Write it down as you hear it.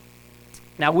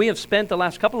Now, we have spent the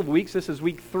last couple of weeks, this is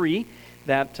week 3,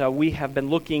 that we have been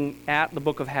looking at the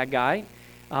book of Haggai.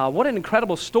 What an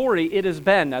incredible story it has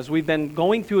been as we've been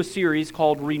going through a series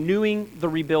called Renewing the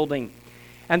Rebuilding.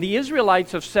 And the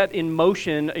Israelites have set in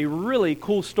motion a really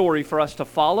cool story for us to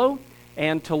follow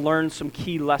and to learn some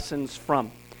key lessons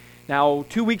from. Now,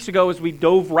 2 weeks ago, as we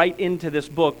dove right into this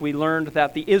book, we learned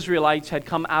that the Israelites had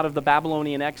come out of the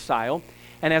Babylonian exile,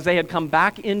 and as they had come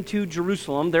back into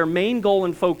Jerusalem, their main goal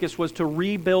and focus was to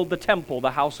rebuild the temple, the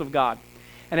house of God.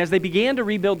 And as they began to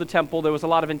rebuild the temple, there was a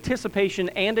lot of anticipation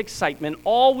and excitement.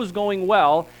 All was going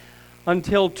well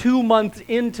until 2 months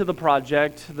into the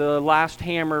project, the last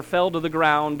hammer fell to the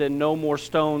ground and no more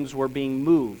stones were being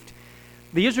moved.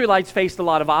 The Israelites faced a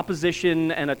lot of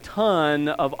opposition and a ton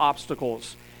of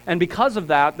obstacles. And because of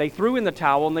that, they threw in the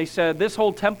towel and they said, this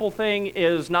whole temple thing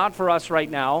is not for us right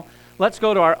now. Let's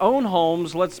go to our own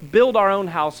homes. Let's build our own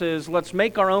houses. Let's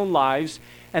make our own lives.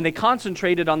 And they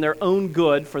concentrated on their own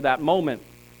good for that moment.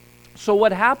 So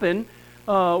what happened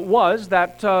was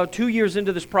that 2 years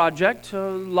into this project,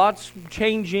 lots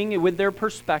changing with their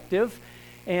perspective,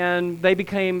 and they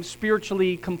became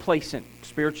spiritually complacent,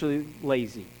 spiritually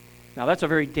lazy. Now, that's a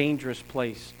very dangerous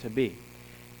place to be.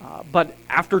 But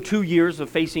after 2 years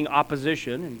of facing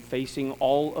opposition and facing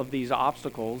all of these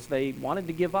obstacles, they wanted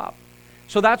to give up.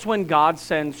 So that's when God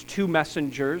sends 2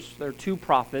 messengers, they're 2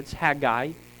 prophets,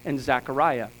 Haggai and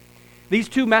Zechariah. These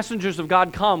 2 messengers of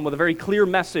God come with a very clear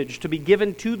message to be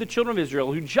given to the children of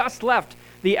Israel who just left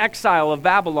the exile of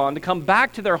Babylon to come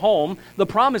back to their home, the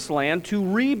promised land,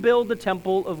 to rebuild the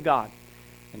temple of God.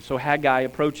 And so Haggai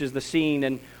approaches the scene,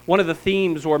 and one of the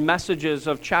themes or messages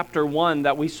of chapter 1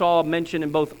 that we saw mentioned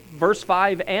in both verse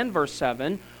 5 and verse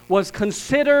 7 was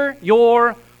consider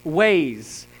your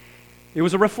ways. It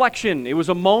was a reflection. It was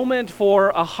a moment for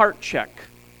a heart check.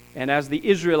 And as the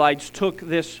Israelites took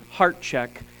this heart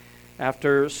check,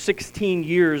 after 16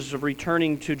 years of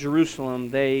returning to Jerusalem,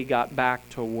 they got back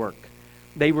to work.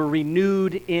 They were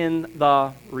renewed in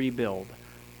the rebuild.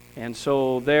 And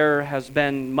so there has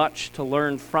been much to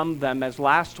learn from them, as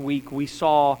last week we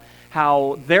saw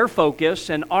how their focus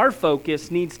and our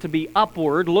focus needs to be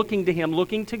upward, looking to Him,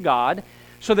 looking to God,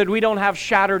 so that we don't have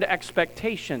shattered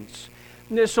expectations.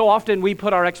 So often we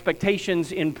put our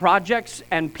expectations in projects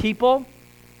and people,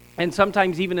 and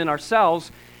sometimes even in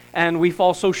ourselves, and we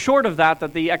fall so short of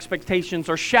that the expectations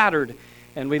are shattered.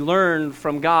 And we learn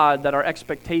from God that our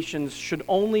expectations should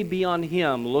only be on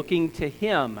Him, looking to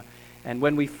Him. And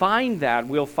when we find that,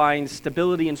 we'll find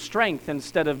stability and strength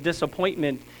instead of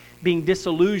disappointment, being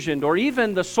disillusioned, or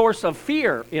even the source of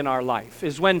fear in our life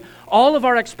is when all of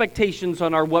our expectations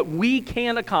on what we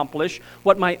can accomplish,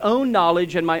 what my own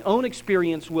knowledge and my own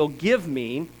experience will give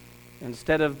me,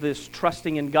 instead of this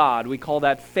trusting in God. We call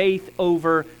that faith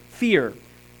over fear.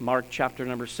 Mark chapter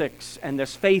number 6. And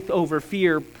this faith over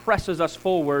fear presses us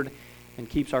forward and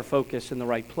keeps our focus in the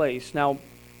right place. Now,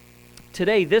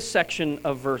 today, this section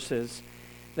of verses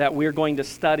that we're going to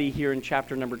study here in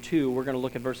chapter number 2, we're going to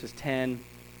look at verses 10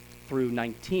 through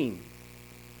 19.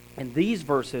 And these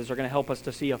verses are going to help us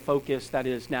to see a focus that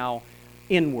is now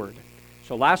inward.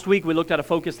 So last week we looked at a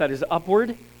focus that is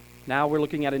upward. Now we're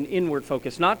looking at an inward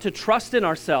focus. Not to trust in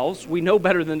ourselves. We know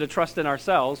better than to trust in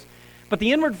ourselves. But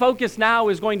the inward focus now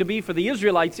is going to be for the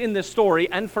Israelites in this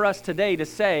story and for us today to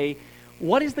say,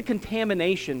 what is the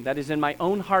contamination that is in my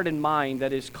own heart and mind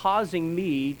that is causing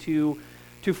me to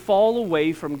fall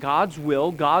away from God's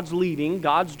will, God's leading,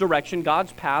 God's direction,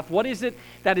 God's path? What is it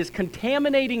that is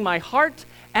contaminating my heart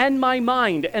and my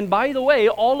mind? And by the way,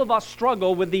 all of us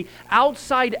struggle with the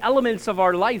outside elements of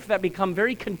our life that become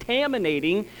very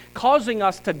contaminating, causing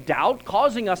us to doubt,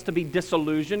 causing us to be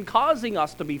disillusioned, causing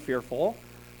us to be fearful.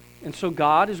 And so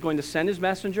God is going to send His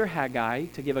messenger Haggai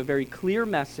to give a very clear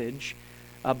message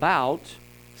about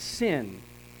sin.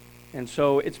 And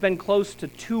so it's been close to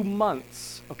 2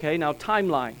 months. Okay, now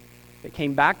timeline. They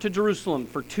came back to Jerusalem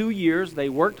for 2 years. They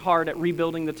worked hard at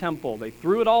rebuilding the temple. They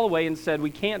threw it all away and said, we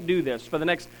can't do this. For the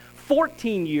next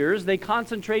 14 years, they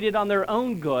concentrated on their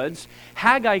own goods.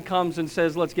 Haggai comes and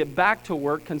says, let's get back to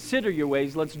work. Consider your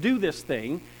ways. Let's do this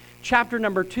thing. Chapter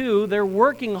number 2, they're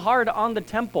working hard on the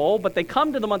temple, but they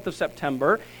come to the month of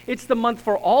September. It's the month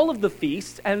for all of the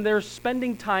feasts, and they're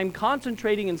spending time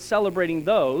concentrating and celebrating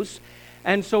those.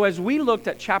 And so as we looked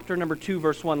at chapter number 2,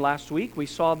 verse 1 last week, we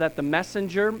saw that the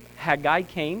messenger Haggai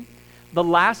came. The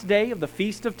last day of the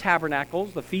Feast of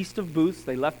Tabernacles, the Feast of Booths,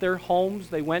 they left their homes.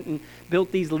 They went and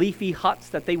built these leafy huts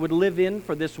that they would live in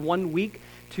for this 1 week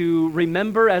to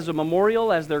remember as a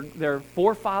memorial as their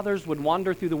forefathers would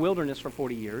wander through the wilderness for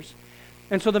 40 years.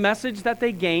 And so the message that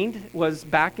they gained was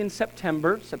back in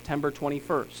September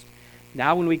 21st.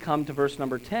 Now when we come to verse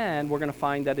number 10, we're going to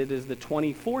find that it is the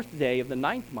 24th day of the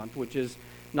 9th month, which is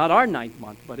not our 9th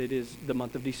month, but it is the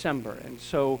month of December. And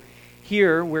so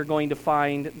here we're going to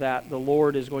find that the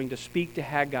Lord is going to speak to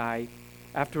Haggai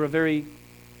after a very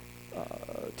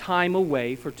time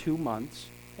away for 2 months.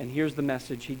 And here's the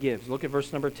message he gives. Look at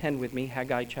verse number 10 with me,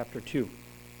 Haggai chapter 2.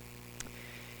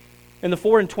 In the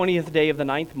 24th day of the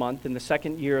 9th month, in the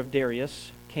 2nd year of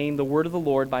Darius, came the word of the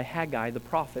Lord by Haggai the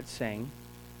prophet, saying,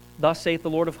 Thus saith the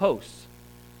Lord of hosts,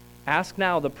 Ask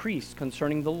now the priests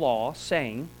concerning the law,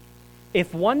 saying,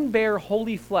 If one bear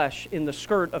holy flesh in the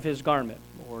skirt of his garment,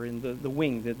 or in the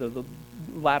wing, the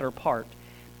latter part,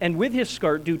 and with his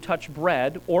skirt do touch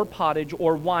bread, or pottage,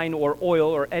 or wine, or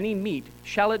oil, or any meat,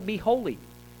 shall it be holy?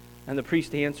 And the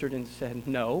priest answered and said,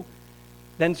 No.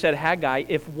 Then said Haggai,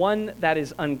 If one that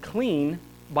is unclean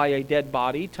by a dead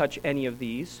body touch any of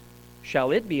these,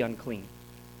 shall it be unclean?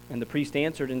 And the priest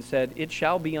answered and said, It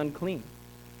shall be unclean.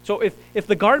 So if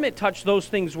the garment touched those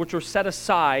things which were set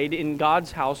aside in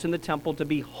God's house in the temple to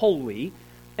be holy,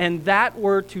 and that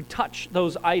were to touch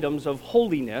those items of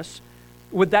holiness,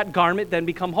 would that garment then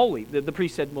become holy? The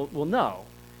priest said, well, no.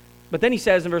 But then he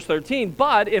says in verse 13,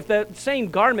 But if that same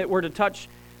garment were to touch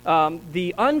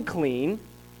the unclean,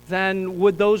 then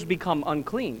would those become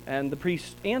unclean? And the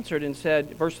priest answered and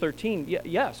said, verse 13,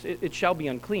 Yes, it shall be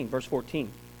unclean. Verse 14.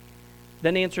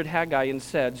 Then answered Haggai and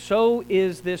said, So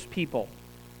is this people,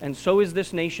 and so is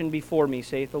this nation before me,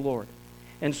 saith the Lord.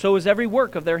 And so is every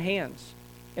work of their hands,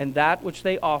 and that which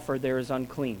they offer there is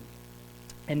unclean.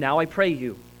 And now I pray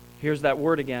you, here's that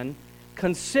word again,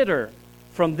 consider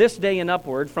from this day and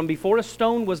upward, from before a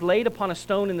stone was laid upon a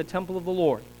stone in the temple of the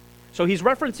Lord. So he's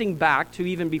referencing back to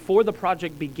even before the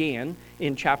project began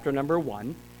in chapter number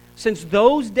 1. Since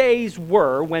those days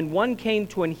were when one came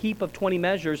to an heap of 20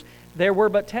 measures, there were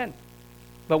but 10.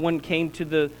 But when it came to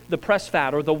the press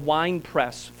fat or the wine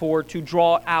press for to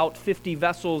draw out 50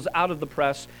 vessels out of the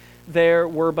press, there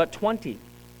were but 20.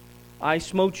 I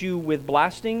smote you with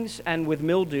blastings and with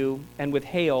mildew and with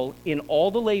hail in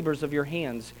all the labors of your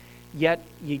hands, yet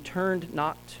ye turned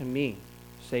not to me,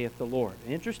 saith the Lord.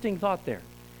 An interesting thought there.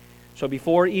 So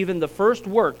before even the first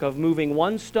work of moving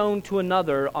one stone to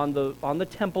another on the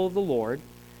temple of the Lord,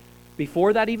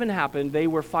 before that even happened, they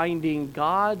were finding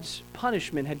God's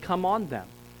punishment had come on them.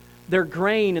 Their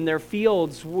grain in their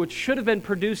fields, which should have been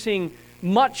producing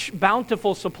much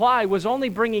bountiful supply, was only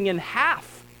bringing in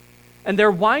half. And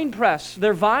their wine press,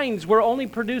 their vines, were only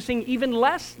producing even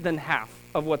less than half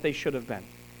of what they should have been.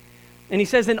 And he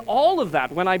says, in all of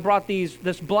that, when I brought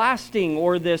this blasting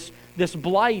or this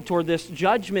blight or this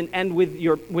judgment, and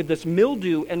with this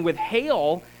mildew and with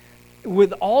hail,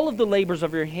 with all of the labors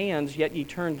of your hands, yet ye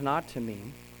turned not to me.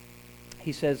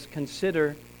 He says,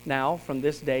 consider now from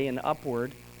this day and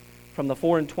upward, from the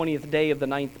 24th day of the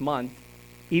 9th month,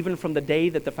 even from the day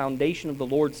that the foundation of the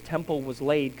Lord's temple was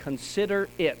laid, consider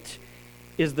it.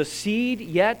 Is the seed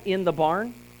yet in the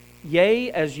barn?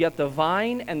 Yea, as yet the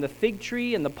vine and the fig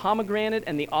tree and the pomegranate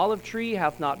and the olive tree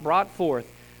hath not brought forth.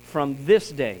 From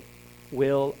this day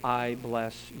will I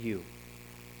bless you.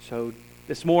 So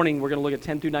this morning we're going to look at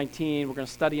 10 through 19. We're going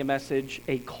to study a message,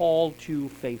 a call to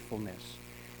faithfulness.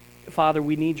 Father,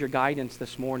 we need your guidance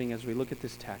this morning as we look at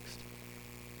this text.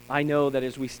 I know that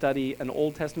as we study an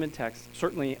Old Testament text,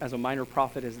 certainly as a minor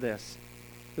prophet as this,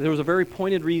 there was a very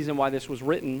pointed reason why this was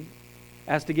written,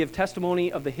 as to give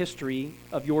testimony of the history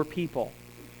of your people.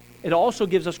 It also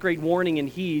gives us great warning and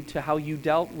heed to how you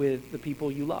dealt with the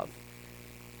people you love.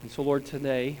 And so, Lord,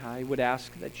 today I would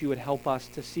ask that you would help us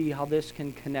to see how this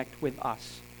can connect with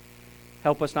us.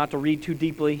 Help us not to read too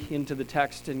deeply into the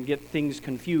text and get things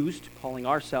confused, calling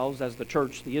ourselves as the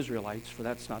church the Israelites, for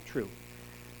that's not true.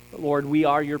 But Lord, we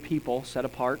are your people, set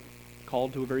apart,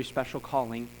 called to a very special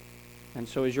calling. And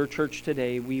so as your church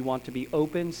today, we want to be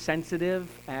open, sensitive,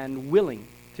 and willing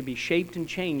to be shaped and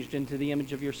changed into the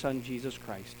image of your Son, Jesus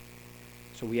Christ.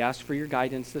 So we ask for your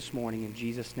guidance this morning in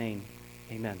Jesus' name.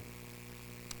 Amen.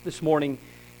 This morning,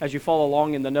 as you follow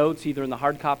along in the notes, either in the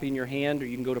hard copy in your hand, or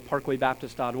you can go to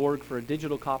parkwaybaptist.org for a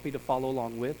digital copy to follow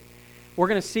along with, we're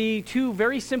going to see two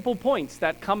very simple points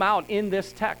that come out in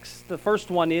this text. The first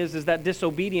one is that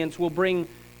disobedience will bring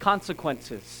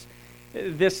consequences.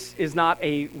 This is not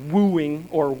a wooing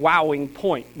or wowing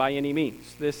point by any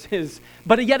means.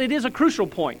 But yet it is a crucial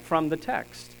point from the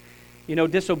text. You know,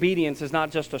 disobedience is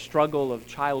not just a struggle of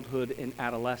childhood and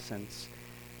adolescence.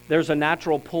 There's a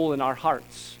natural pull in our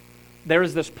hearts. There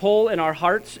is this pull in our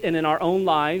hearts and in our own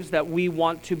lives that we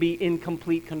want to be in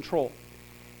complete control.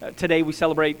 Today we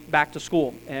celebrate back to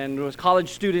school, and as college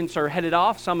students are headed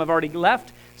off, some have already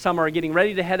left, some are getting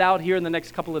ready to head out here in the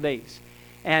next couple of days.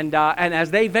 And as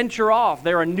they venture off,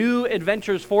 there are new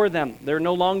adventures for them. They're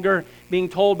no longer being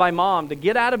told by mom to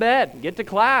get out of bed, get to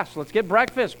class, let's get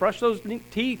breakfast, brush those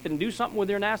teeth, and do something with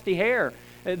your nasty hair.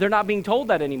 They're not being told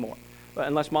that anymore,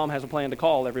 unless mom has a plan to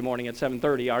call every morning at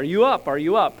 7:30. Are you up? Are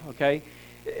you up? Okay.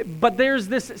 But there's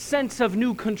this sense of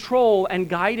new control and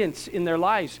guidance in their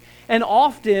lives. And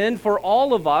often for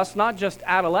all of us, not just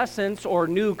adolescents or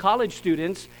new college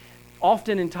students,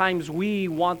 often in times we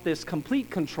want this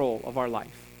complete control of our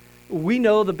life. We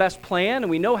know the best plan and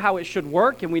we know how it should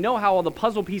work and we know how all the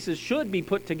puzzle pieces should be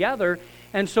put together.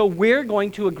 And so we're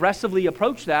going to aggressively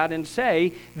approach that and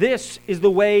say, this is the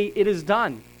way it is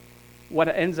done. What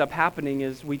ends up happening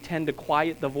is we tend to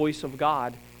quiet the voice of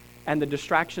God, and the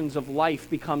distractions of life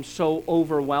become so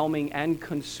overwhelming and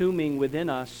consuming within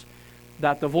us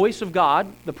that the voice of God,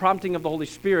 the prompting of the Holy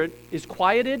Spirit, is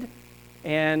quieted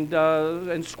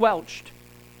and squelched.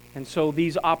 And so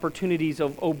these opportunities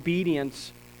of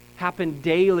obedience happen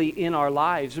daily in our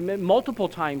lives, multiple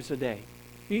times a day.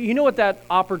 You know what that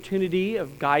opportunity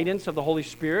of guidance of the Holy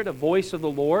Spirit, a voice of the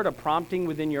Lord, a prompting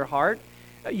within your heart,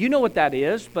 you know what that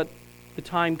is, but the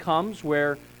time comes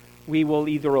where we will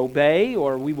either obey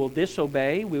or we will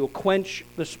disobey. We will quench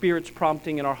the Spirit's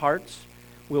prompting in our hearts.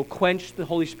 We'll quench the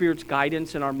Holy Spirit's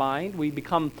guidance in our mind. We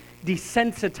become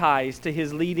desensitized to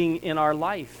His leading in our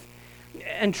life.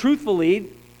 And truthfully,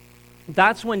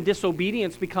 that's when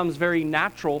disobedience becomes very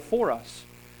natural for us.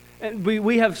 And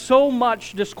we have so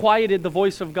much disquieted the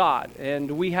voice of God,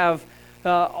 and we have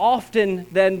often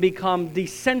then become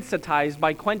desensitized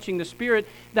by quenching the Spirit,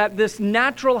 that this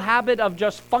natural habit of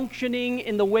just functioning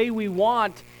in the way we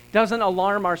want doesn't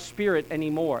alarm our spirit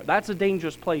anymore. That's a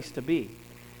dangerous place to be.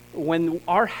 When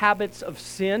our habits of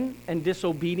sin and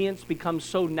disobedience become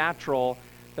so natural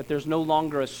that there's no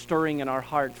longer a stirring in our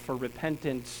heart for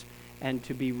repentance and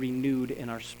to be renewed in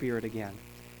our spirit again.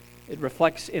 It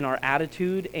reflects in our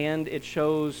attitude, and it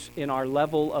shows in our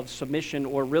level of submission,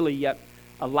 or really yet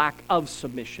a lack of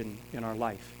submission in our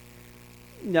life.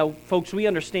 Now, folks, we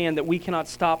understand that we cannot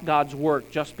stop God's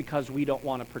work just because we don't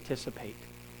want to participate.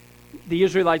 The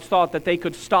Israelites thought that they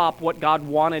could stop what God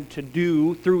wanted to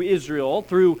do through Israel,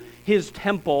 through His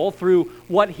temple, through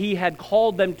what He had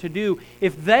called them to do,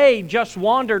 if they just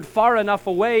wandered far enough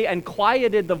away and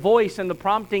quieted the voice and the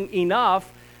prompting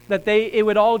enough that it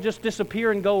would all just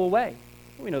disappear and go away.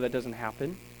 We know that doesn't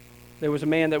happen. There was a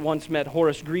man that once met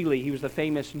Horace Greeley. He was the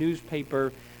famous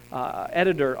newspaper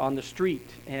editor on the street.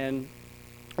 And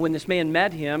when this man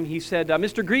met him, he said,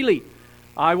 Mr. Greeley,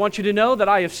 I want you to know that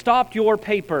I have stopped your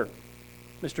paper.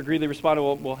 Mr. Greeley responded,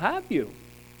 well, have you?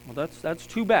 Well, that's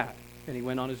too bad. And he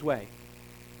went on his way.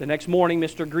 The next morning,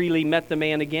 Mr. Greeley met the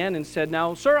man again and said,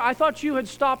 now, sir, I thought you had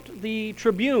stopped the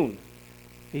Tribune.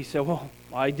 He said, well,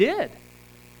 I did.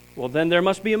 Well, then there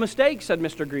must be a mistake, said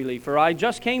Mr. Greeley, for I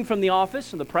just came from the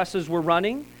office and the presses were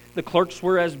running. The clerks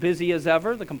were as busy as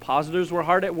ever. The compositors were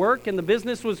hard at work, and the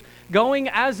business was going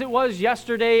as it was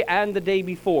yesterday and the day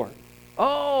before.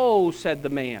 Oh, said the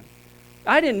man,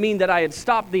 I didn't mean that I had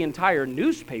stopped the entire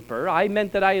newspaper. I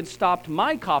meant that I had stopped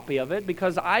my copy of it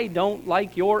because I don't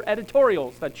like your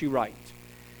editorials that you write.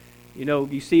 You know,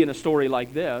 you see in a story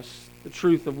like this, the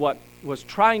truth of what was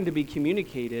trying to be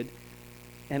communicated.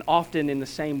 And often in the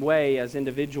same way as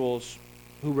individuals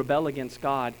who rebel against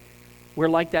God, we're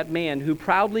like that man who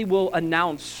proudly will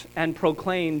announce and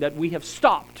proclaim that we have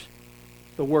stopped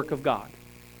the work of God.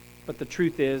 But the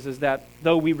truth is that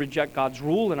though we reject God's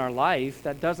rule in our life,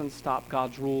 that doesn't stop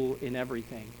God's rule in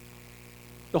everything.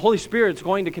 The Holy Spirit's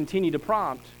going to continue to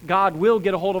prompt. God will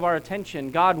get a hold of our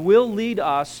attention. God will lead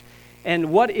us.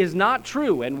 And what is not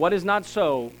true and what is not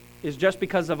so is just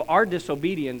because of our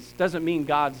disobedience doesn't mean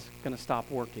God's going to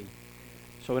stop working.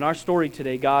 So in our story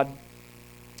today, God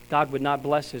would not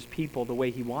bless His people the way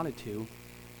He wanted to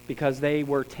because they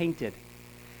were tainted.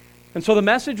 And so the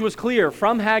message was clear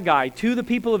from Haggai to the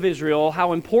people of Israel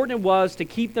how important it was to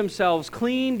keep themselves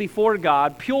clean before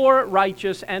God, pure,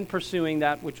 righteous, and pursuing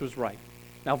that which was right.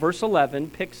 Now verse 11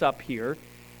 picks up here.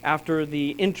 After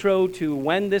the intro to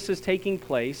when this is taking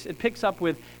place, it picks up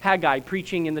with Haggai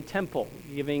preaching in the temple,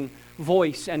 giving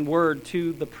voice and word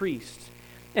to the priests.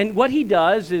 And what he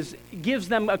does is gives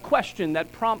them a question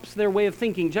that prompts their way of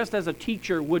thinking, just as a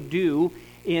teacher would do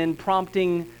in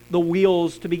prompting the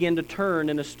wheels to begin to turn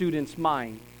in a student's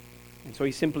mind. And so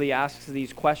he simply asks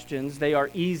these questions. They are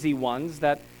easy ones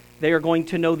that they are going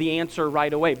to know the answer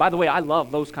right away. By the way, I love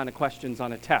those kind of questions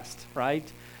on a test,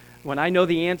 right? When I know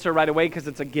the answer right away because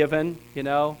it's a given, you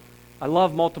know. I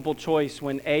love multiple choice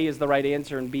when A is the right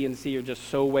answer and B and C are just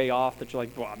so way off that you're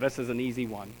like, wow, this is an easy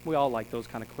one. We all like those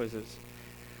kind of quizzes.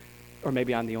 Or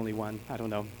maybe I'm the only one. I don't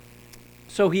know.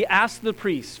 So he asked the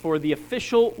priests for the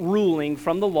official ruling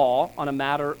from the law on a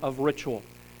matter of ritual.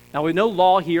 Now we know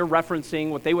law here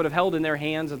referencing what they would have held in their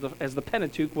hands as the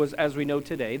Pentateuch was as we know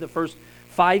today. The first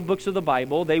 5 books of the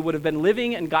Bible, they would have been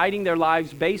living and guiding their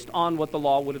lives based on what the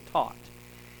law would have taught.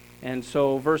 And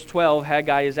so verse 12,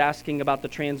 Haggai is asking about the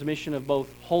transmission of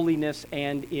both holiness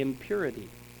and impurity.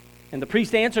 And the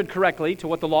priest answered correctly to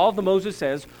what the law of the Moses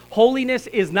says, holiness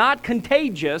is not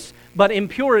contagious, but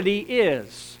impurity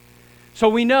is. So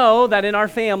we know that in our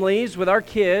families, with our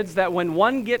kids, that when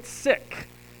one gets sick,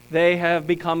 they have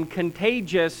become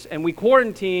contagious, and we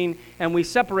quarantine and we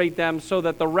separate them so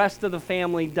that the rest of the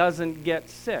family doesn't get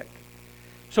sick.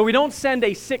 So we don't send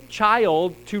a sick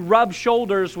child to rub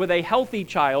shoulders with a healthy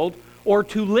child or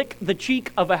to lick the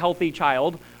cheek of a healthy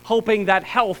child, hoping that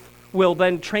health will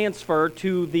then transfer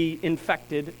to the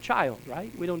infected child,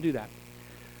 right? We don't do that.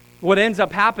 What ends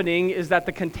up happening is that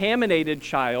the contaminated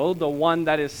child, the one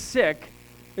that is sick,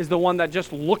 is the one that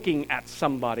just looking at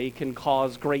somebody can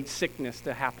cause great sickness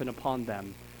to happen upon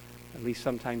them. At least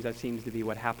sometimes that seems to be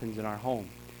what happens in our home.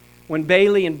 When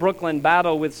Bailey and Brooklyn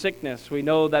battle with sickness, we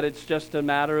know that it's just a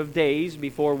matter of days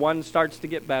before one starts to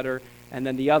get better and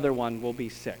then the other one will be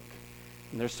sick.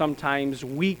 And there's sometimes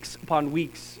weeks upon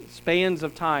weeks, spans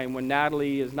of time when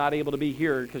Natalie is not able to be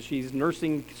here because she's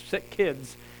nursing sick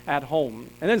kids at home.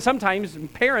 And then sometimes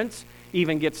parents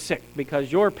even get sick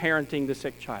because you're parenting the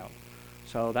sick child.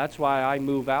 So that's why I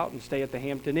move out and stay at the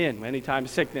Hampton Inn anytime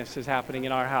sickness is happening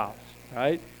in our house,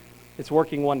 right? It's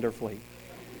working wonderfully.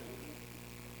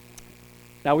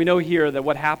 Now we know here that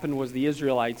what happened was the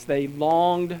Israelites, they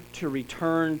longed to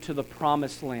return to the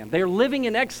promised land. They're living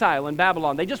in exile in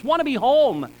Babylon. They just want to be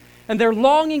home. And they're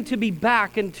longing to be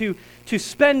back and to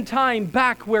spend time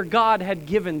back where God had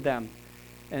given them.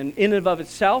 And in and of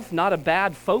itself, not a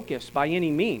bad focus by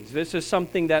any means. This is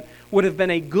something that would have been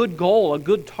a good goal, a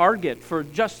good target for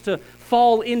just to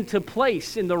fall into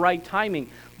place in the right timing.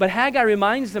 But Haggai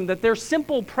reminds them that their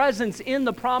simple presence in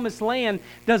the promised land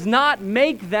does not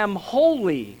make them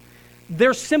holy.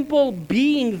 Their simple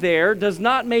being there does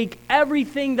not make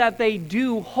everything that they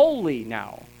do holy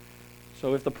now.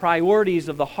 So if the priorities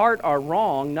of the heart are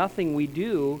wrong, nothing we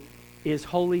do is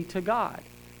holy to God.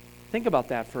 Think about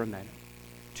that for a minute.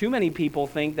 Too many people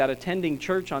think that attending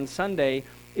church on Sunday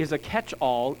is a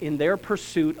catch-all in their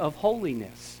pursuit of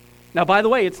holiness. Now, by the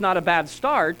way, it's not a bad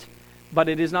start, but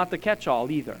it is not the catch-all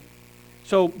either.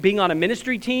 So being on a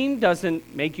ministry team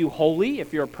doesn't make you holy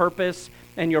if your purpose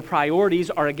and your priorities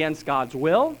are against God's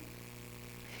will.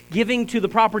 Giving to the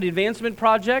Property Advancement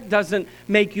Project doesn't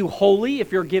make you holy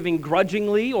if you're giving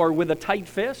grudgingly or with a tight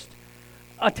fist.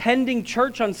 Attending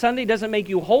church on Sunday doesn't make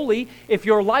you holy if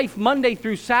your life Monday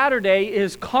through Saturday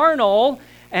is carnal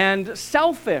and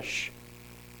selfish.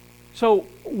 So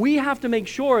we have to make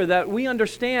sure that we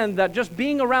understand that just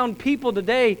being around people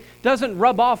today doesn't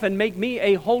rub off and make me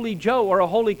a holy Joe or a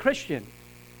holy Christian.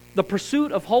 The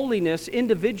pursuit of holiness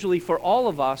individually for all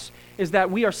of us is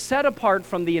that we are set apart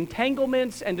from the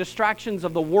entanglements and distractions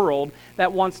of the world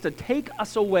that wants to take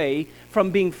us away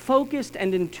from being focused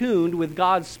and in tune with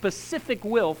God's specific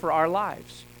will for our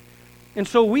lives. And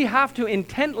so we have to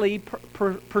intently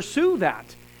pursue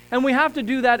that. And we have to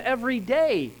do that every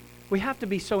day. We have to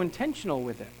be so intentional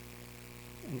with it.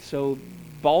 And so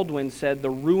Baldwin said the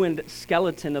ruined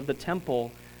skeleton of the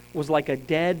temple was like a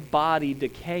dead body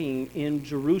decaying in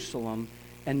Jerusalem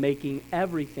and making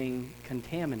everything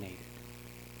contaminated.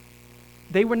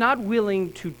 They were not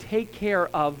willing to take care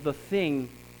of the thing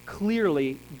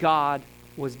clearly God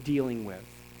was dealing with.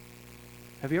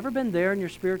 Have you ever been there in your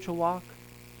spiritual walk?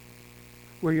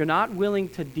 Where you're not willing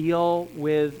to deal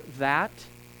with that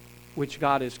which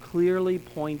God is clearly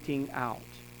pointing out.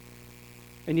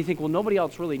 And you think, well, nobody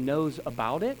else really knows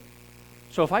about it.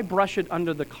 So if I brush it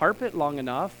under the carpet long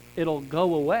enough, it'll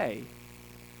go away.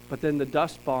 But then the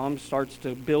dust bomb starts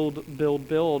to build,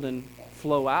 and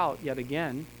flow out yet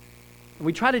again. And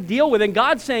we try to deal with it. And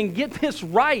God's saying, get this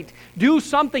right. Do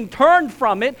something. Turn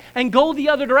from it and go the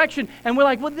other direction. And we're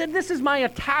like, well, this is my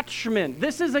attachment.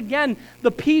 This is, again,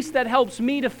 the piece that helps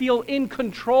me to feel in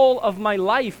control of my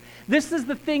life. This is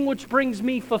the thing which brings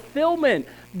me fulfillment.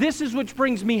 This is which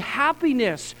brings me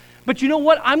happiness. But you know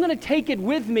what? I'm going to take it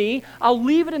with me. I'll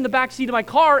leave it in the back seat of my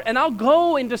car, and I'll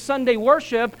go into Sunday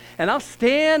worship, and I'll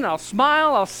stand, and I'll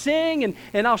smile, I'll sing,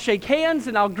 and I'll shake hands,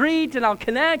 and I'll greet, and I'll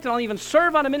connect, and I'll even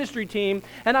serve on a ministry team,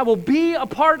 and I will be a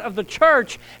part of the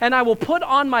church, and I will put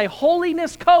on my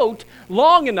holiness coat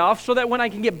long enough so that when I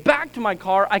can get back to my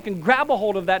car, I can grab a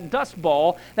hold of that dust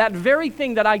ball, that very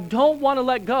thing that I don't want to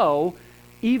let go,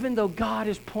 even though God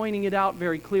is pointing it out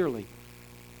very clearly.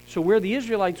 So where the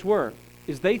Israelites were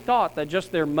is they thought that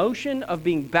just their motion of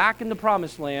being back in the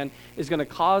promised land is going to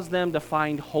cause them to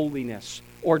find holiness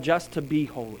or just to be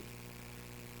holy.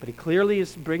 But he clearly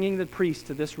is bringing the priest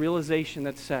to this realization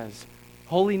that says,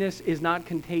 holiness is not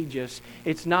contagious.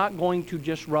 It's not going to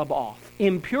just rub off.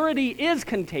 Impurity is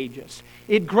contagious.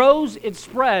 It grows, it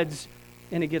spreads,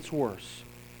 and it gets worse.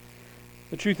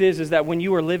 The truth is that when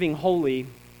you are living holy,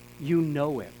 you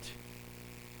know it.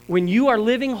 When you are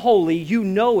living holy, you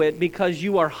know it because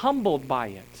you are humbled by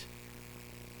it.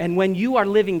 And when you are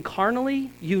living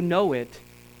carnally, you know it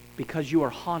because you are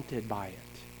haunted by it.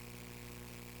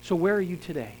 So where are you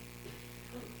today?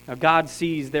 Now God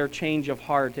sees their change of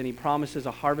heart and he promises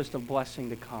a harvest of blessing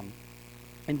to come.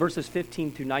 In verses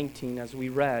 15 through 19, as we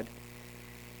read,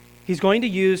 he's going to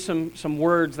use some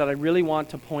words that I really want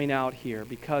to point out here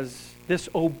because this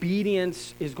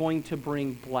obedience is going to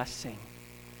bring blessing.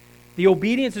 The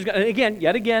obedience is,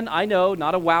 yet again, I know,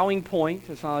 not a wowing point.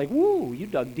 It's not like, woo, you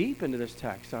dug deep into this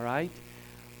text, all right?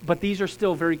 But these are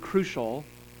still very crucial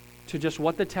to just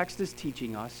what the text is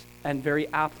teaching us and very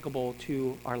applicable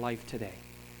to our life today.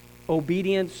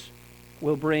 Obedience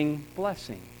will bring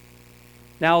blessing.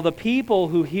 Now, the people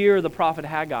who hear the prophet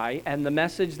Haggai and the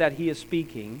message that he is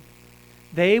speaking,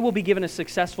 they will be given a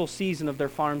successful season of their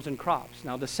farms and crops.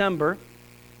 Now, December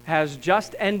has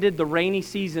just ended the rainy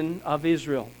season of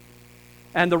Israel.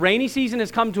 And the rainy season has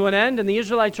come to an end, and the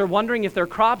Israelites are wondering if their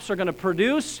crops are going to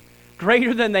produce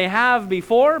greater than they have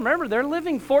before. Remember, they're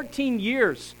living 14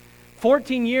 years.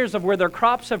 14 years of where their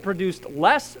crops have produced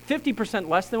less, 50%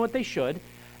 less than what they should,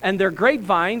 and their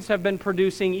grapevines have been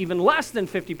producing even less than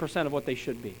 50% of what they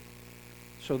should be.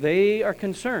 So they are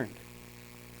concerned.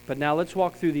 But now let's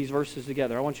walk through these verses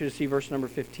together. I want you to see verse number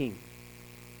 15.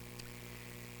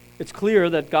 It's clear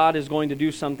that God is going to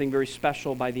do something very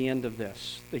special by the end of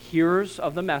this. The hearers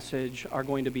of the message are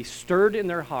going to be stirred in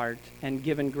their heart and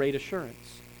given great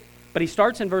assurance. But he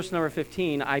starts in verse number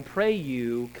 15, I pray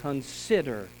you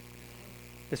consider.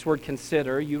 This word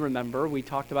consider, you remember, we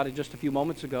talked about it just a few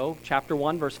moments ago. Chapter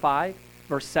 1, verse 5,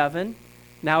 verse 7.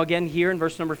 Now again here in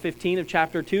verse number 15 of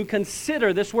chapter 2,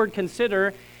 consider. This word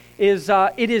consider is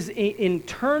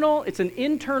internal. It's an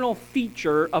internal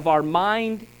feature of our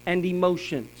mind and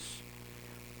emotions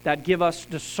that give us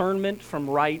discernment from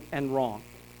right and wrong.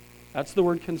 That's the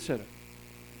word consider.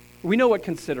 We know what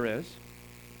consider is.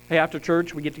 Hey, after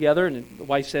church, we get together and the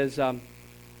wife says, I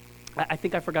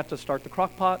think I forgot to start the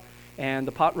crock pot and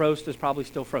the pot roast is probably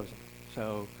still frozen.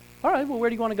 So, all right, well, where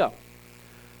do you want to go?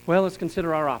 Well, let's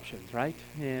consider our options, right?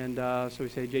 And so we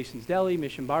say Jason's Deli,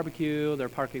 Mission Barbecue, their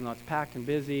parking lot's packed and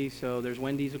busy, so there's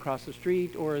Wendy's across the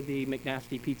street or the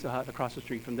McNasty Pizza Hut across the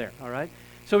street from there, all right?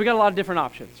 So we got a lot of different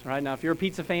options, right? Now, if you're a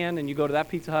pizza fan and you go to that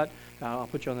Pizza Hut, I'll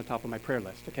put you on the top of my prayer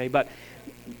list, okay? But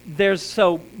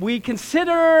so we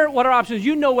consider what our options,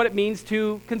 you know what it means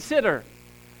to consider.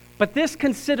 But this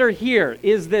consider here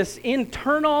is this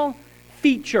internal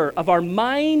feature of our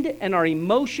mind and our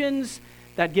emotions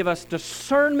that give us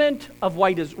discernment of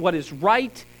what is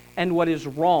right and what is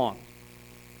wrong.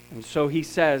 And so he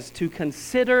says to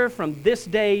consider from this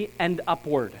day and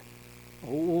upward.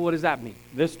 What does that mean?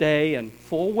 This day and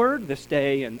forward, this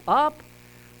day and up.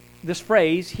 This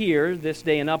phrase here, this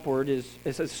day and upward, is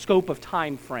a scope of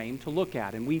time frame to look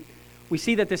at. And we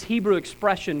see that this Hebrew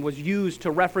expression was used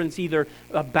to reference either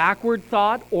a backward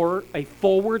thought or a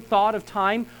forward thought of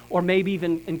time, or maybe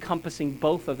even encompassing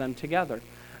both of them together.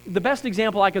 The best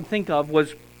example I could think of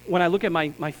was when I look at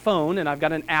my phone, and I've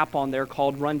got an app on there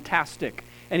called Runtastic.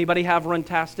 Anybody have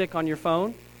Runtastic on your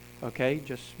phone? Okay,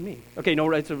 just me. Okay,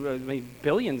 no, it's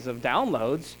billions of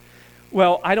downloads.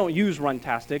 Well, I don't use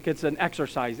Runtastic. It's an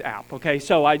exercise app, okay?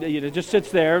 So it just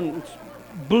sits there, and it's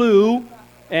blue,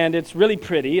 and it's really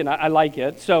pretty, and I like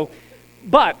it.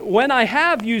 But when I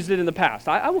have used it in the past,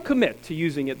 I will commit to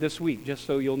using it this week, just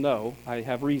so you'll know I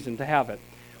have reason to have it.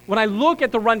 When I look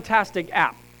at the Runtastic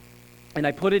app, and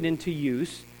I put it into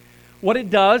use, what it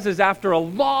does is after a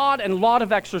lot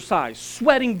of exercise,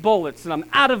 sweating bullets, and I'm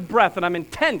out of breath, and I'm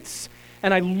intense,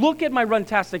 and I look at my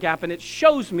Runtastic app, and it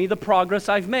shows me the progress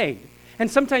I've made. And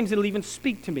sometimes it'll even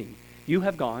speak to me. You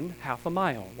have gone half a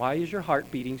mile. Why is your heart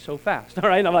beating so fast? All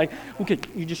right, and I'm like, okay,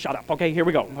 you just shut up. Okay, here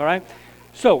we go, all right?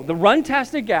 So the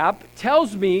Runtastic app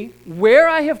tells me where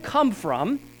I have come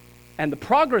from and the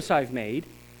progress I've made,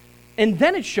 and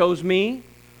then it shows me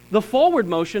the forward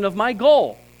motion of my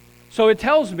goal. So it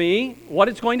tells me what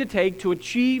it's going to take to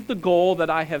achieve the goal that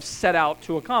I have set out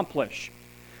to accomplish.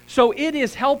 So it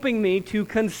is helping me to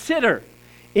consider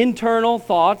internal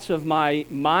thoughts of my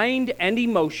mind and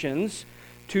emotions,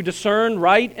 to discern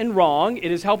right and wrong.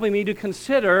 It is helping me to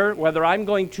consider whether I'm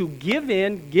going to give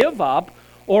in, give up,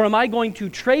 Or am I going to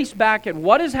trace back at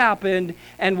what has happened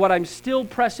and what I'm still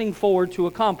pressing forward to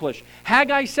accomplish?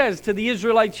 Haggai says to the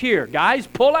Israelites here, guys,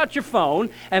 pull out your phone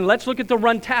and let's look at the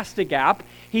Runtastic app.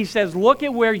 He says, look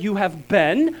at where you have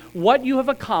been, what you have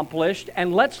accomplished,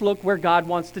 and let's look where God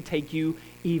wants to take you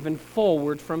even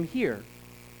forward from here.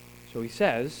 So he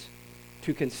says,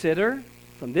 to consider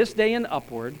from this day and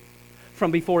upward,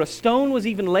 from before a stone was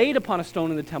even laid upon a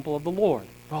stone in the temple of the Lord.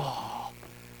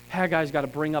 Haggai's got to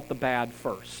bring up the bad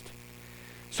first.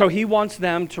 So he wants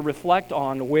them to reflect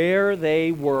on where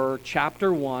they were,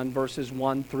 chapter 1, verses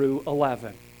 1 through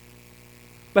 11.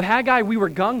 But Haggai, we were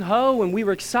gung-ho, and we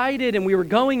were excited, and we were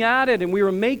going at it, and we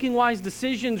were making wise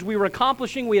decisions. We were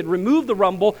accomplishing. We had removed the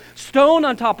rumble, stone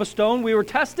on top of stone. We were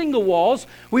testing the walls.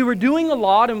 We were doing a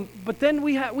lot, but then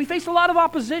we faced a lot of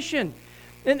opposition.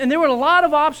 And there were a lot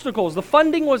of obstacles. The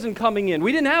funding wasn't coming in.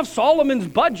 We didn't have Solomon's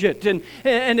budget, and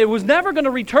it was never going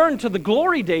to return to the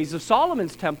glory days of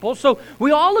Solomon's temple. So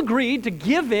we all agreed to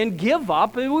give in, give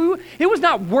up. It was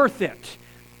not worth it.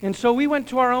 And so we went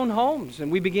to our own homes,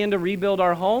 and we began to rebuild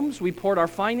our homes. We poured our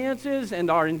finances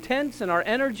and our intents and our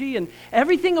energy and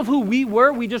everything of who we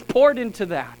were, we just poured into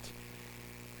that.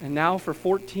 And now for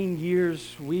 14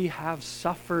 years, we have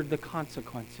suffered the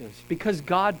consequences because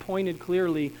God pointed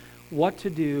clearly what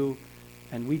to do,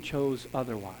 and we chose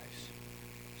otherwise.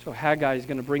 So Haggai is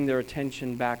going to bring their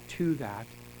attention back to that.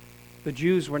 The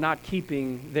Jews were not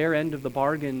keeping their end of the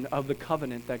bargain of the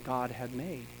covenant that God had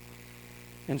made.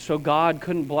 And so God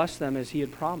couldn't bless them as he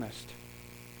had promised,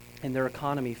 and their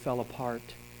economy fell apart.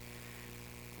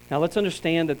 Now let's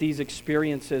understand that these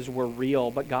experiences were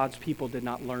real, but God's people did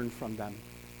not learn from them.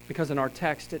 Because in our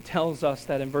text, it tells us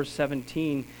that in verse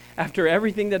 17, after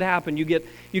everything that happened, you get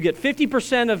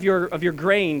 50% of your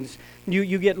grains.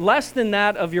 You get less than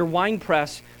that of your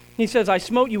winepress. He says, I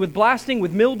smote you with blasting,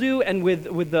 with mildew, and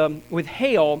with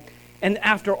hail. And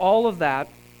after all of that,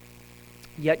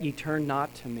 yet ye turn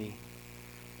not to me.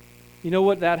 You know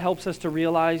what that helps us to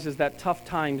realize is that tough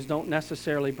times don't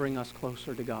necessarily bring us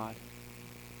closer to God.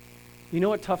 You know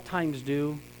what tough times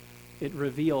do? It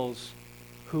reveals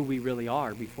who we really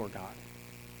are before God.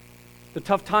 The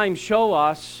tough times show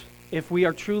us if we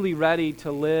are truly ready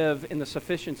to live in the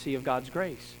sufficiency of God's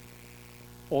grace,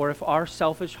 or if our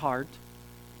selfish heart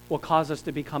will cause us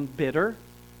to become bitter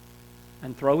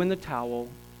and throw in the towel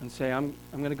and say, I'm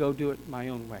going to go do it my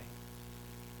own way.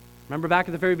 Remember back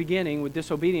at the very beginning, with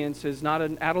disobedience is not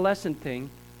an adolescent thing.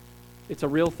 It's a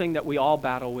real thing that we all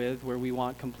battle with, where we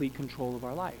want complete control of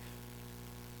our life.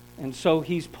 And so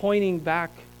he's pointing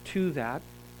back to that.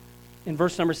 In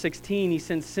verse number 16, he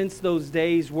says, since those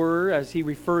days were, as he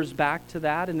refers back to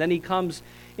that. And then he comes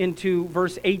into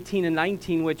verse 18 and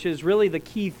 19, which is really the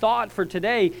key thought for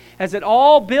today, as it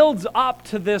all builds up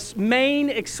to this main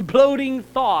exploding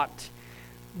thought,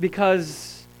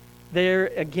 because there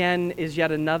again is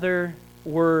yet another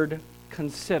word,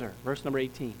 consider. Verse number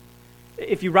 18.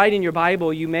 If you write in your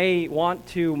Bible, you may want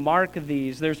to mark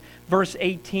these. There's verse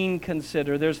 18,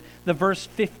 consider. There's the verse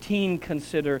 15,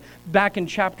 consider. Back in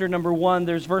chapter number 1,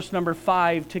 there's verse number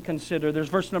 5 to consider. There's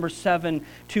verse number 7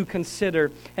 to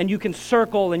consider. And you can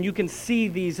circle and you can see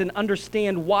these and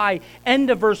understand why. End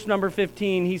of verse number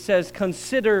 15, he says,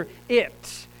 consider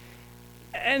it.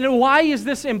 And why is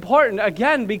this important?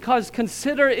 Again, because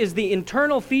consider is the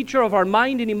internal feature of our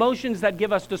mind and emotions that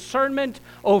give us discernment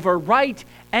over right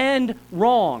and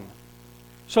wrong.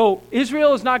 So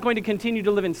Israel is not going to continue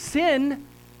to live in sin.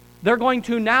 They're going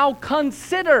to now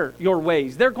consider your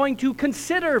ways. They're going to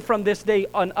consider from this day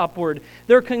on upward.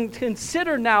 They're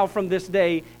consider now from this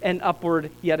day and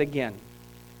upward yet again.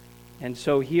 And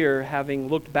so here, having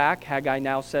looked back, Haggai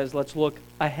now says, let's look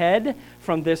ahead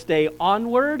from this day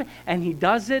onward. And he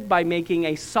does it by making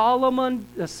a solemn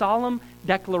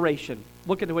declaration.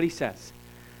 Look at what he says.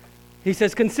 He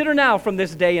says, consider now from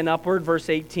this day and upward, verse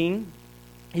 18.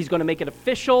 He's going to make it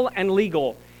official and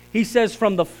legal. He says,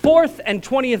 from the 4th and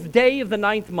 20th day of the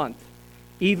 9th month,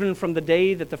 even from the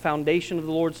day that the foundation of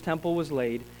the Lord's temple was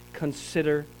laid,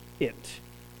 consider it.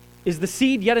 Is the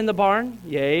seed yet in the barn?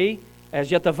 Yea. As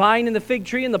yet the vine and the fig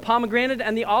tree and the pomegranate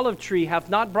and the olive tree hath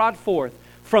not brought forth.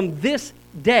 From this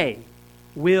day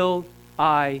will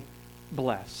I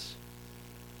bless.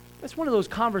 That's one of those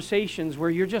conversations where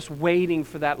you're just waiting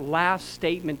for that last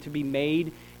statement to be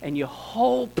made, and you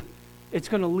hope it's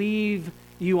going to leave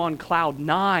you on cloud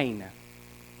 9.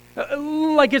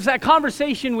 Like it's that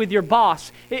conversation with your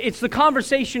boss. It's the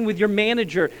conversation with your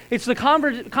manager. It's the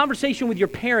conversation with your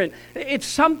parent. It's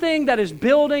something that is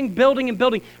building, building, and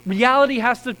building. Reality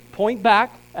has to point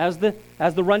back As the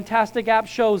Runtastic app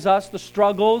shows us, the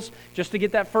struggles just to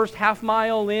get that first half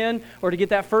mile in or to get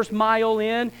that first mile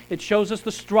in. It shows us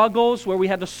the struggles where we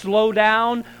had to slow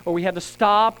down or we had to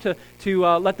stop to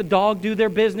let the dog do their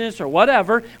business or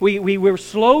whatever. We were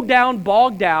slowed down,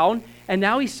 bogged down, and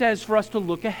now he says for us to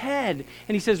look ahead.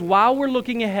 And he says, while we're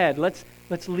looking ahead, let's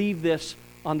leave this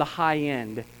on the high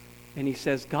end. And he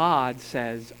says, God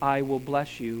says, I will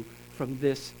bless you from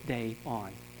this day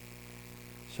on.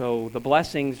 So the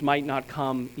blessings might not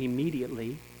come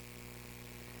immediately,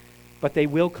 but they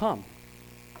will come.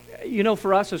 You know,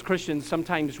 for us as Christians,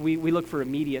 sometimes we look for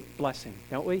immediate blessing,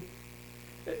 don't we?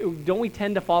 Don't we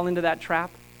tend to fall into that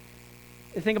trap?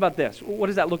 Think about this. What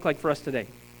does that look like for us today?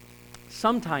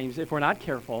 Sometimes, if we're not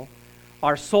careful,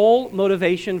 our sole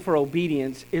motivation for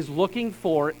obedience is looking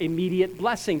for immediate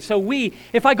blessing. So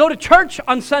if I go to church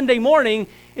on Sunday morning,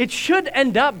 it should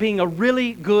end up being a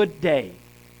really good day.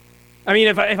 I mean,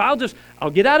 if I'll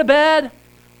get out of bed,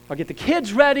 I'll get the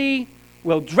kids ready,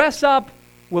 we'll dress up,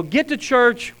 we'll get to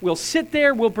church, we'll sit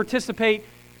there, we'll participate.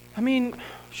 I mean,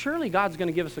 surely God's going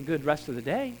to give us a good rest of the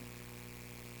day.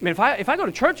 I mean, if I go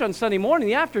to church on Sunday morning,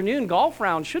 the afternoon golf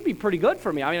round should be pretty good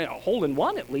for me. I mean, a hole in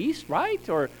one at least, right?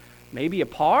 Or maybe a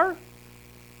par.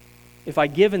 If I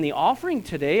give in the offering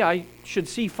today, I should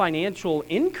see financial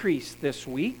increase this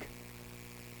week.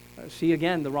 See,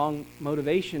 again, the wrong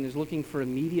motivation is looking for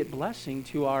immediate blessing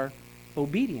to our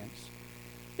obedience.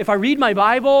 If I read my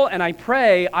Bible and I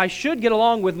pray, I should get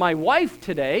along with my wife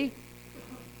today.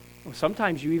 Well,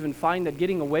 sometimes you even find that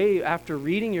getting away after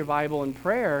reading your Bible and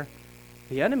prayer,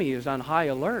 the enemy is on high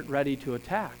alert, ready to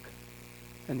attack.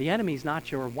 And the enemy's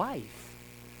not your wife.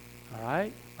 All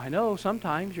right? I know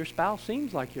sometimes your spouse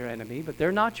seems like your enemy, but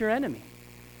they're not your enemy.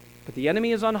 But the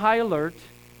enemy is on high alert.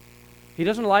 He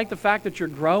doesn't like the fact that you're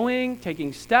growing,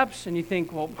 taking steps, and you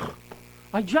think, well,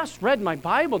 I just read my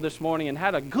Bible this morning and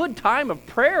had a good time of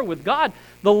prayer with God.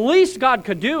 The least God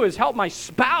could do is help my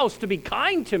spouse to be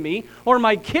kind to me or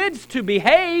my kids to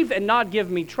behave and not give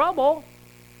me trouble.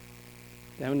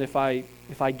 Then if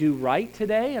I do right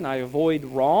today and I avoid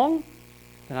wrong,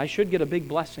 then I should get a big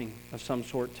blessing of some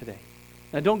sort today.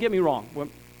 Now, don't get me wrong.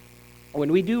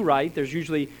 When we do right, there's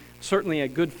usually certainly a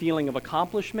good feeling of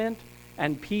accomplishment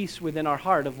and peace within our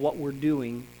heart of what we're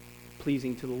doing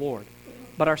pleasing to the Lord.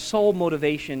 But our sole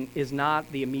motivation is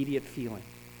not the immediate feeling,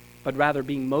 but rather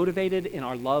being motivated in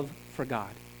our love for God.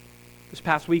 This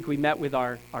past week, we met with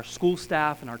our school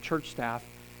staff and our church staff,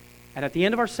 and at the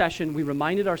end of our session, we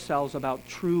reminded ourselves about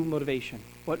true motivation,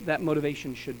 what that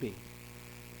motivation should be.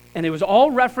 And it was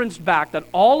all referenced back that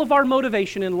all of our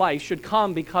motivation in life should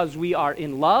come because we are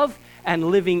in love and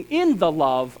living in the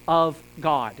love of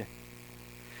God.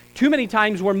 Too many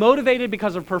times we're motivated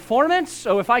because of performance.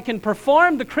 So if I can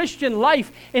perform the Christian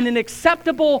life in an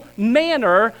acceptable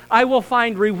manner, I will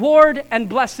find reward and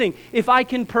blessing. If I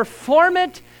can perform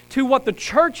it to what the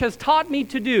church has taught me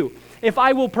to do, if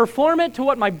I will perform it to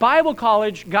what my Bible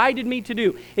college guided me to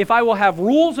do, if I will have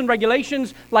rules and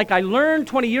regulations like I learned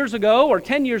 20 years ago or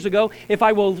 10 years ago, if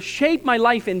I will shape my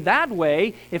life in that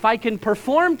way, if I can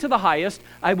perform to the highest,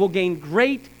 I will gain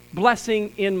great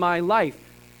blessing in my life.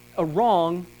 A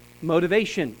wrong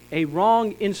motivation, a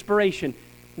wrong inspiration.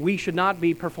 We should not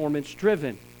be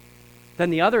performance-driven. Then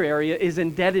the other area is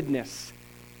indebtedness.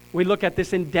 We look at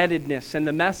this indebtedness, and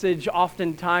the message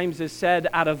oftentimes is said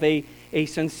out of a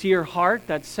sincere heart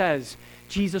that says,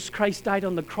 Jesus Christ died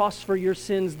on the cross for your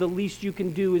sins. The least you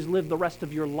can do is live the rest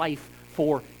of your life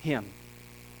for Him.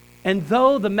 And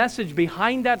though the message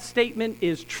behind that statement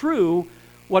is true,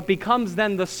 what becomes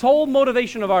then the sole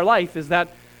motivation of our life is that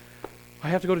I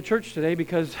have to go to church today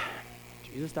because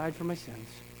Jesus died for my sins.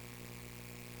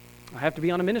 I have to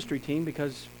be on a ministry team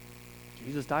because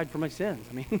Jesus died for my sins.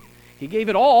 I mean, He gave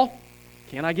it all.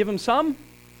 Can't I give Him some?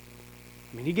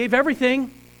 I mean, He gave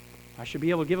everything. I should be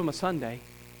able to give Him a Sunday.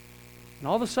 And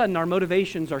all of a sudden, our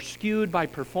motivations are skewed by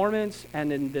performance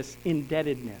and in this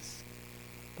indebtedness.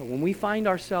 But when we find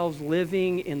ourselves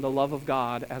living in the love of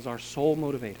God as our sole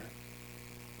motivator,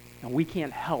 and we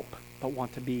can't help but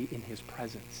want to be in His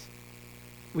presence.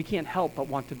 We can't help but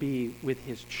want to be with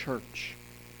His church.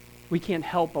 We can't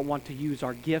help but want to use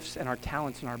our gifts and our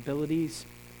talents and our abilities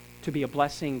to be a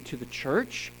blessing to the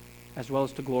church as well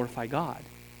as to glorify God.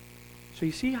 So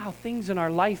you see how things in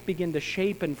our life begin to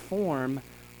shape and form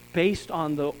based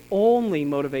on the only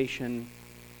motivation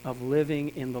of living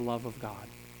in the love of God.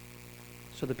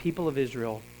 So the people of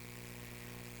Israel,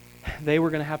 they were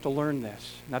going to have to learn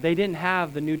this. Now, they didn't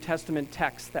have the New Testament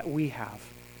text that we have.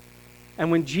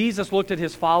 And when Jesus looked at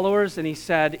His followers and He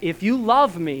said, if you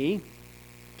love me,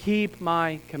 keep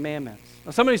my commandments.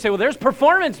 Now somebody say, well, there's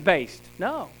performance-based.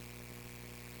 No.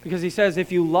 Because he says,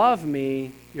 if you love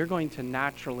me, you're going to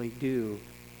naturally do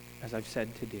as I've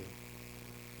said to do.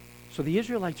 So the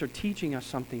Israelites are teaching us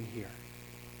something here.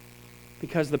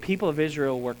 Because the people of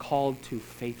Israel were called to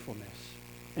faithfulness.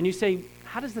 And you say,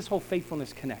 how does this whole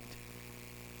faithfulness connect?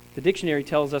 The dictionary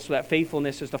tells us that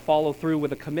faithfulness is to follow through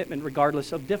with a commitment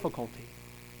regardless of difficulty.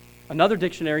 Another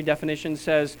dictionary definition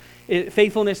says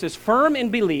faithfulness is firm in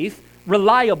belief,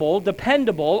 reliable,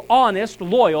 dependable, honest,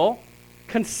 loyal,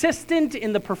 consistent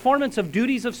in the performance of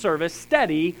duties of service,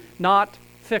 steady, not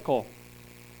fickle.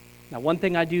 Now, one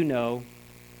thing I do know,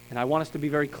 and I want us to be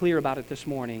very clear about it this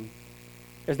morning,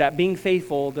 is that being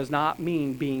faithful does not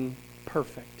mean being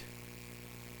perfect.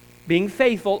 Being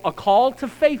faithful, a call to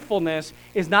faithfulness,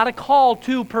 is not a call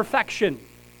to perfection.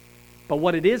 But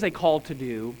what it is a call to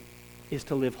do is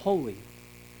to live holy.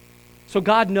 So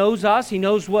God knows us. He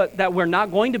knows that we're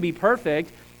not going to be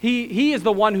perfect. He is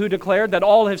the one who declared that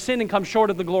all have sinned and come short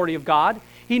of the glory of God.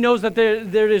 He knows that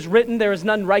there is written, there is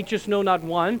none righteous, no, not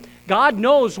one. God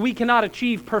knows we cannot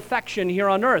achieve perfection here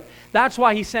on earth. That's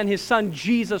why he sent his son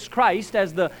Jesus Christ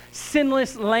as the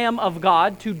sinless Lamb of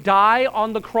God to die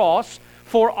on the cross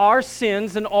for our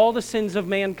sins and all the sins of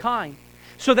mankind.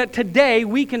 So that today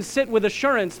we can sit with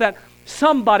assurance that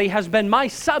somebody has been my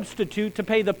substitute to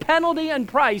pay the penalty and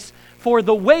price for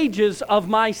the wages of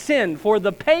my sin, for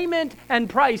the payment and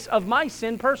price of my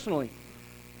sin personally.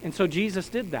 And so Jesus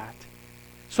did that.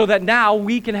 So that now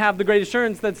we can have the great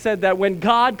assurance that said that when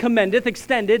God commendeth,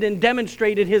 extended, and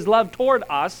demonstrated his love toward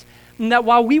us, and that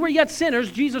while we were yet sinners,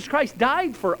 Jesus Christ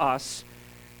died for us.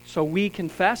 So we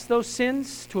confess those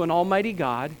sins to an almighty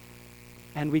God,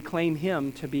 and we claim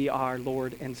him to be our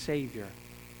Lord and Savior.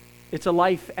 It's a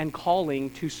life and calling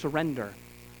to surrender.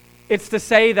 It's to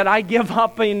say that I give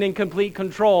up in complete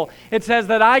control. It says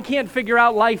that I can't figure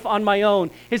out life on my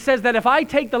own. It says that if I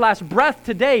take the last breath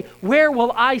today, where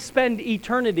will I spend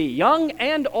eternity, young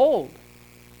and old?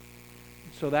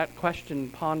 So that question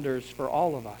ponders for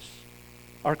all of us.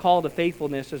 Our call to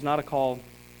faithfulness is not a call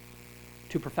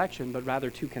to perfection, but rather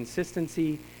to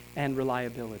consistency and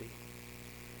reliability.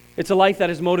 It's a life that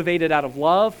is motivated out of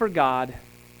love for God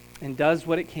and does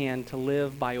what it can to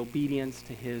live by obedience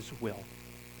to his will.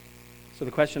 So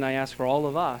the question I ask for all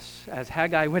of us, as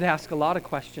Haggai would ask a lot of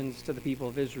questions to the people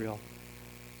of Israel,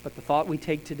 but the thought we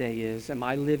take today is, am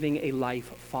I living a life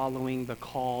following the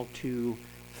call to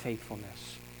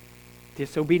faithfulness?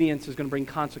 Disobedience is going to bring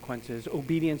consequences.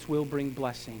 Obedience will bring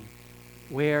blessing.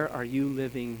 Where are you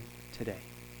living today?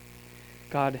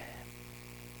 God,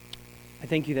 I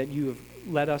thank you that you have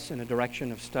led us in a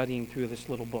direction of studying through this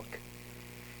little book.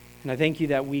 And I thank you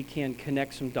that we can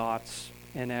connect some dots,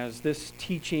 and as this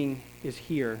teaching is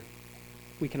here,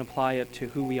 we can apply it to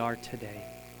who we are today.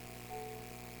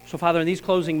 So, Father, in these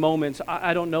closing moments,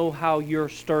 I don't know how you're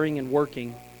stirring and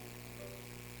working,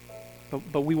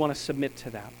 but we want to submit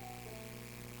to that.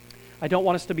 I don't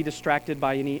want us to be distracted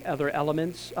by any other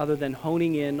elements other than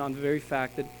honing in on the very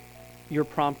fact that you're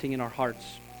prompting in our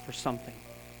hearts for something.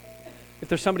 If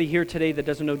there's somebody here today that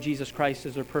doesn't know Jesus Christ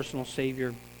as their personal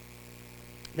Savior,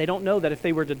 they don't know that if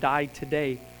they were to die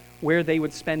today, where they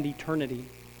would spend eternity.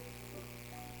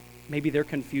 Maybe they're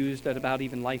confused about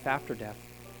even life after death.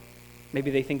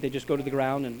 Maybe they think they just go to the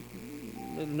ground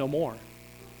and no more.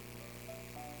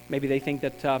 Maybe they think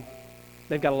that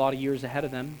they've got a lot of years ahead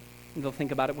of them, and they'll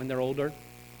think about it when they're older,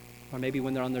 or maybe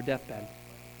when they're on their deathbed.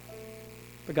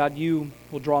 But God, you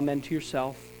will draw men to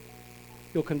yourself.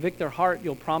 You'll convict their heart.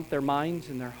 You'll prompt their minds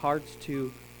and their hearts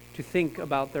to think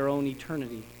about their own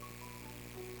eternity.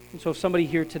 And so if somebody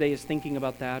here today is thinking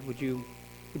about that, would you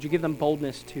give them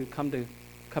boldness to come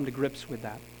to grips with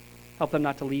that? Help them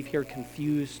not to leave here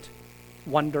confused,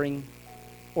 wondering,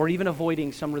 or even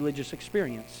avoiding some religious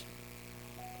experience.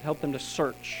 Help them to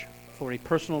search for a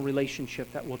personal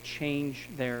relationship that will change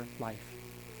their life.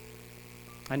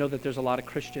 I know that there's a lot of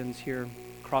Christians here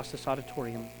across this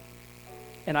auditorium,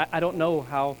 and I don't know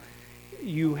how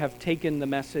you have taken the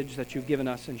message that you've given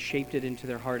us and shaped it into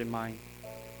their heart and mind.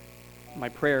 My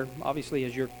prayer, obviously,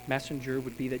 as your messenger,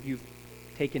 would be that you've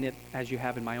taken it as you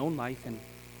have in my own life and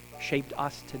shaped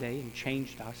us today and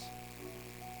changed us.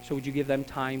 So would you give them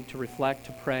time to reflect,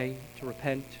 to pray, to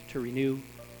repent, to renew,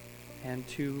 and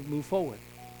to move forward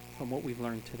from what we've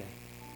learned today.